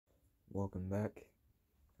Welcome back.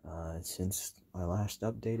 Since I last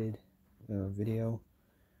updated video,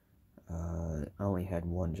 I only had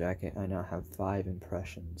one jacket. I now have 5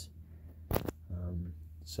 impressions.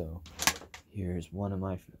 So here's one of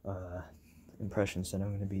my impressions that I'm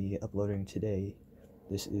going to be uploading today.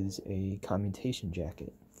 This is a commutation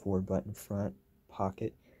jacket, 4-button front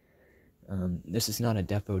pocket. This is not a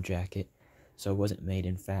depot jacket, so it wasn't made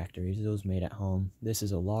in factories. It was made at home. This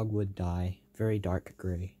is a logwood dye, very dark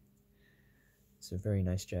gray. It's a very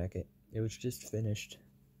nice jacket. It was just finished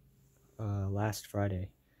last Friday,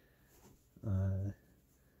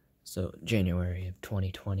 so January of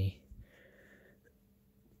 2020.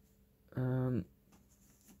 The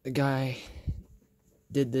guy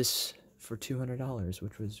did this for $200,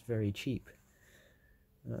 which was very cheap.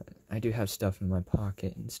 I do have stuff in my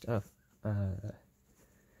pocket and stuff. I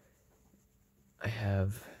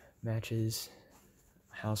have matches,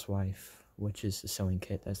 housewife, which is the sewing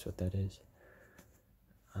kit. That's what that is.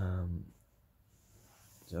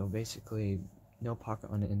 So basically, no pocket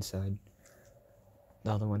on the inside.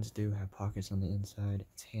 The other ones do have pockets on the inside.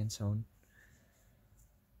 It's hand sewn.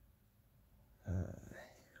 Let's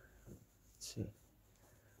see.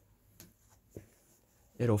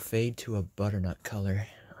 It'll fade to a butternut color,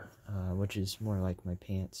 which is more like my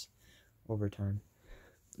pants over time.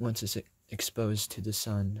 Once it's exposed to the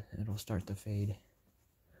sun, it'll start to fade.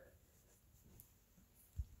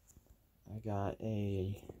 I got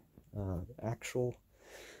a actual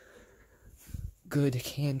good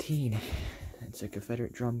canteen. It's a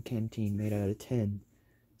Confederate drum canteen made out of tin.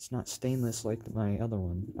 It's not stainless like my other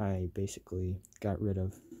one I basically got rid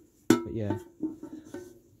of. But yeah,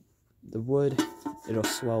 the wood, it'll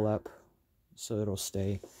swell up, so it'll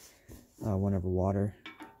stay whenever water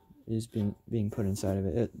is being put inside of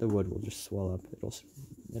it. The wood will just swell up.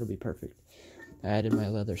 It'll be perfect. I added my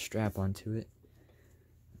leather strap onto it.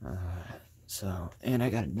 And I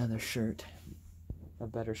got another shirt, a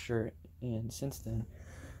better shirt, and since then,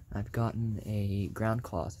 I've gotten a ground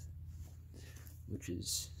cloth, which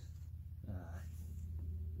is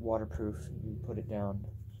waterproof. You put it down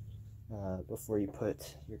before you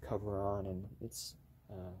put your cover on, and it's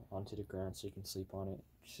onto the ground so you can sleep on it,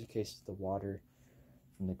 just in case the water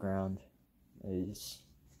from the ground is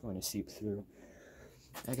going to seep through.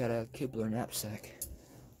 I got a Kibler knapsack.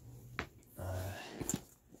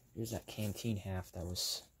 Here's that canteen half that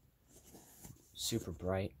was super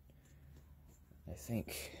bright. I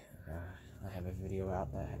think I have a video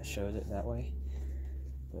out that shows it that way.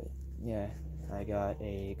 But yeah, I got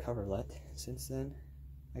a coverlet since then.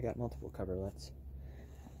 I got multiple coverlets.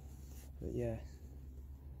 But yeah,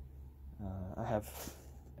 I have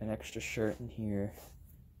an extra shirt in here,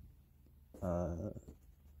 an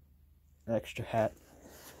extra hat,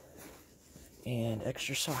 and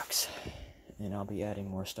extra socks. And I'll be adding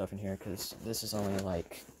more stuff in here because this is only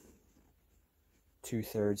like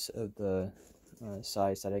 2/3 of the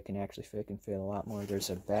size that I can actually fit. I can fit a lot more.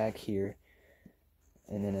 There's a bag here,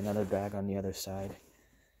 and then another bag on the other side.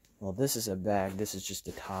 Well, this is a bag. This is just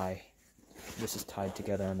a tie. This is tied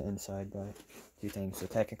together on the inside by 2 things. So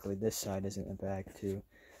technically, this side isn't a bag too.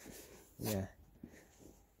 Yeah.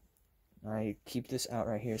 I keep this out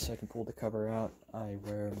right here so I can pull the cover out. I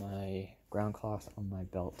wear my ground cloth on my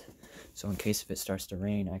belt, so in case if it starts to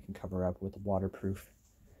rain, I can cover up with a waterproof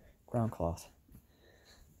ground cloth.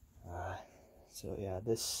 So yeah,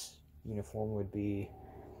 this uniform would be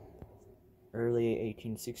early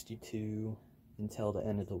 1862 until the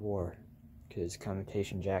end of the war, because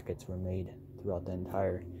commutation jackets were made throughout the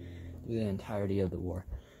entirety of the war.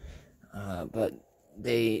 But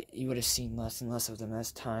you would have seen less and less of them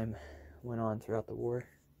as time went on throughout the war.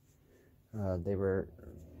 They were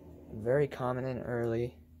very common and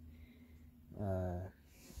early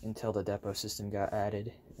until the depot system got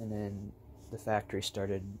added, and then the factory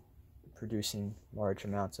started producing large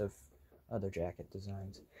amounts of other jacket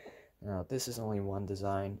designs. Now, this is only one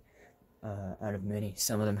design out of many.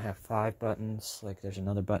 Some of them have 5 buttons, like there's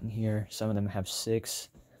another button here. Some of them have 6.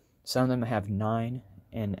 Some of them have 9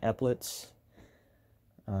 and epaulets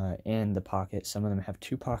in the pocket. Some of them have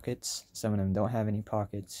 2 pockets. Some of them don't have any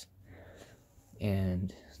pockets.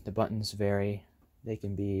 And the buttons vary. They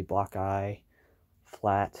can be block eye,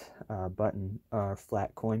 flat button, or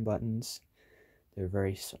flat coin buttons. They're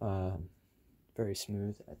very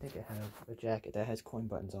smooth. I think I have a jacket that has coin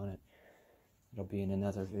buttons on it. It'll be in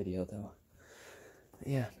another video though. But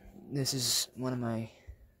yeah, this is one of my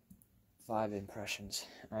 5 impressions.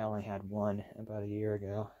 I only had one about a year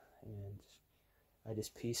ago, and I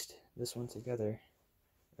just pieced this one together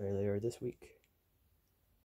earlier this week.